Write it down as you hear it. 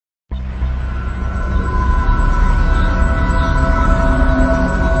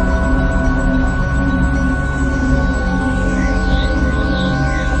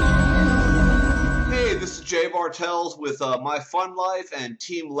Bartels with MyFunLife and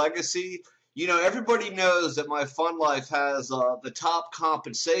Team Legacy. You know, everybody knows that MyFunLife has the top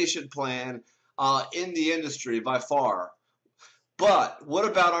compensation plan in the industry by far. But what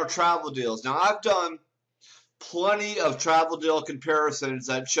about our travel deals? Now, I've done plenty of travel deal comparisons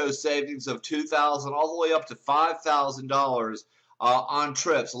that show savings of $2,000 all the way up to $5,000 on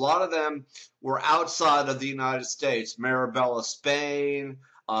trips. A lot of them were outside of the United States: Marabella, Spain,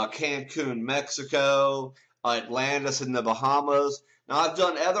 Cancun, Mexico, Atlantis in the Bahamas. Now, I've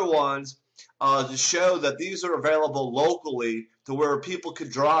done other ones to show that these are available locally to where people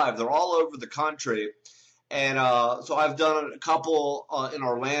could drive. They're all over the country. And so I've done a couple in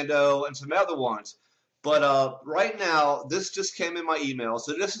Orlando and some other ones. But right now, this just came in my email.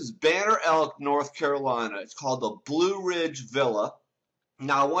 So this is Banner Elk, North Carolina. It's called the Blue Ridge Villa.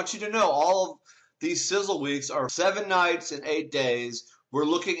 Now, I want you to know all of these sizzle weeks are 7 nights and 8 days. We're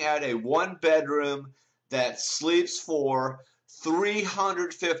looking at a one-bedroom that sleeps for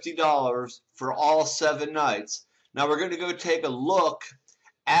 $350 for all 7 nights. Now, we're going to go take a look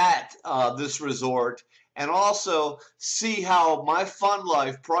at this resort and also see how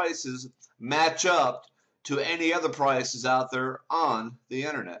MyFunLife prices match up to any other prices out there on the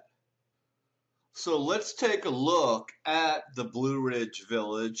internet. So let's take a look at the Blue Ridge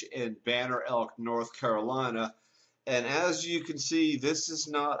Village in Banner Elk, North Carolina. And as you can see, this is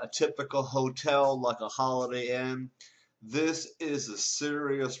not a typical hotel like a Holiday Inn. This is a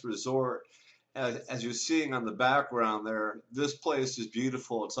serious resort. As you're seeing on the background there, this place is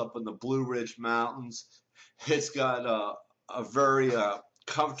beautiful. It's up in the Blue Ridge Mountains. It's got a very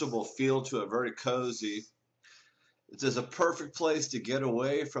comfortable feel to it, very cozy. It is a perfect place to get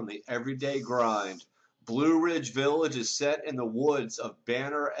away from the everyday grind. Blue Ridge Village is set in the woods of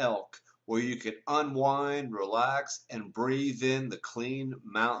Banner Elk, where you can unwind, relax, and breathe in the clean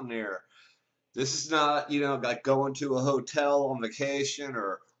mountain air. This is not, like going to a hotel on vacation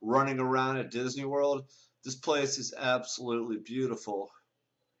or running around at Disney World. This place is absolutely beautiful.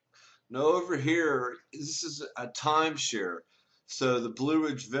 Now over here, this is a timeshare. So the Blue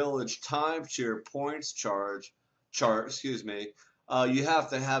Ridge Village timeshare points chart, you have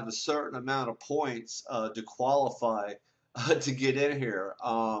to have a certain amount of points to qualify to get in here.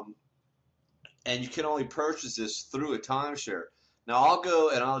 And you can only purchase this through a timeshare. Now I'll go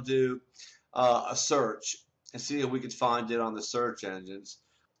and I'll do a search and see if we can find it on the search engines.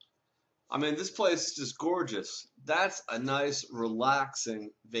 I mean, this place is just gorgeous. That's a nice,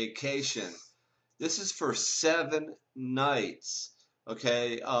 relaxing vacation. This is for 7 nighs,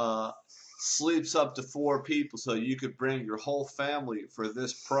 okay? Sleeps up to 4 people, so you could bring your whole family for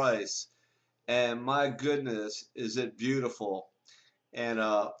this price. And my goodness, is it beautiful. And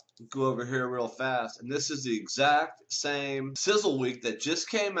go over here real fast. And this is the exact same sizzle week that just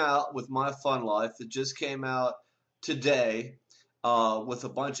came out with MyFunLife, that just came out today. With a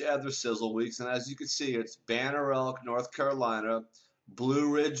bunch of other sizzle weeks, and as you can see, it's Banner Elk, North Carolina, Blue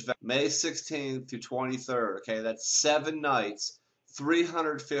Ridge, May 16th through 23rd. Okay, that's 7 nights,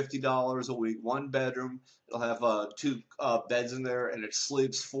 $350 a week, 1 bedroom. It'll have 2 beds in there, and it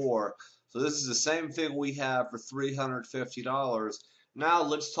sleeps 4. So this is the same thing we have for $350. Now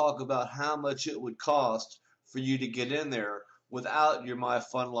let's talk about how much it would cost for you to get in there without your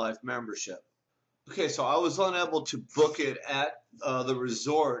MyFunLife membership. Okay, so I was unable to book it at the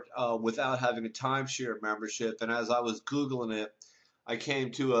resort without having a timeshare membership, and as I was Googling it, I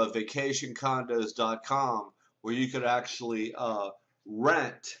came to vacationcondos.com where you could actually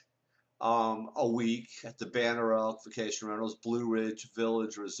rent a week at the Banner Elk Vacation Rentals Blue Ridge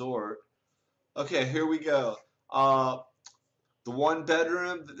Village Resort. Okay, here we go. The 1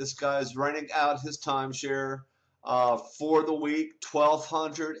 bedroom that this guy's renting out his timeshare for the week,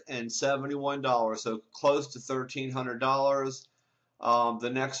 $1,271, so close to $1,300. The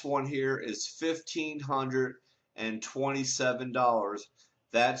next one here is $1,527.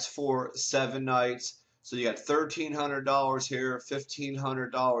 That's for 7 nights. So you got $1,300 here,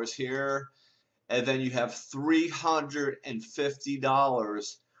 $1,500 here, and then you have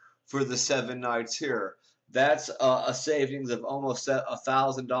 $350 for the 7 nights here. That's a savings of almost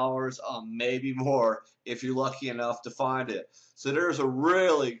 $1,000, maybe more if you're lucky enough to find it. So there's a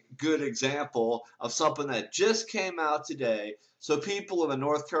really good example of something that just came out today. So people in the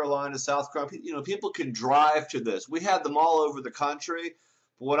North Carolina, South Carolina, people can drive to this. We have them all over the country.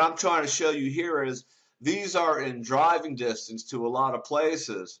 But what I'm trying to show you here is these are in driving distance to a lot of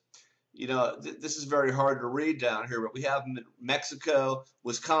places. This is very hard to read down here, but we have Mexico,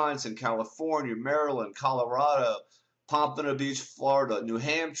 Wisconsin, California, Maryland, Colorado, Pompano Beach, Florida, New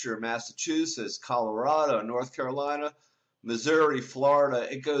Hampshire, Massachusetts, Colorado, North Carolina, Missouri, Florida.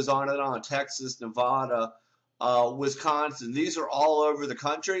 It goes on and on. Texas, Nevada, Wisconsin. These are all over the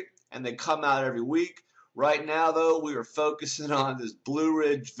country, and they come out every week. Right now, though, we are focusing on this Blue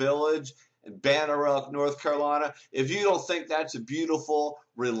Ridge Village in Banner Oak, North Carolina. If you don't think that's a beautiful,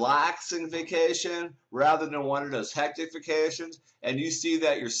 relaxing vacation rather than one of those hectic vacations, and you see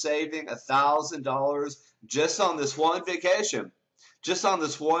that you're saving $1,000 just on this one vacation, just on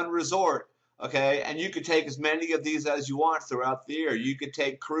this one resort, okay, and you could take as many of these as you want throughout the year. You could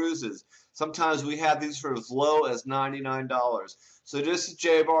take cruises. Sometimes we have these for as low as $99. So this is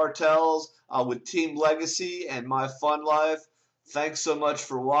Jay Bartels with Team Legacy and My Fun Life. Thanks so much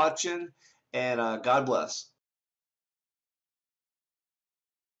for watching, and God bless.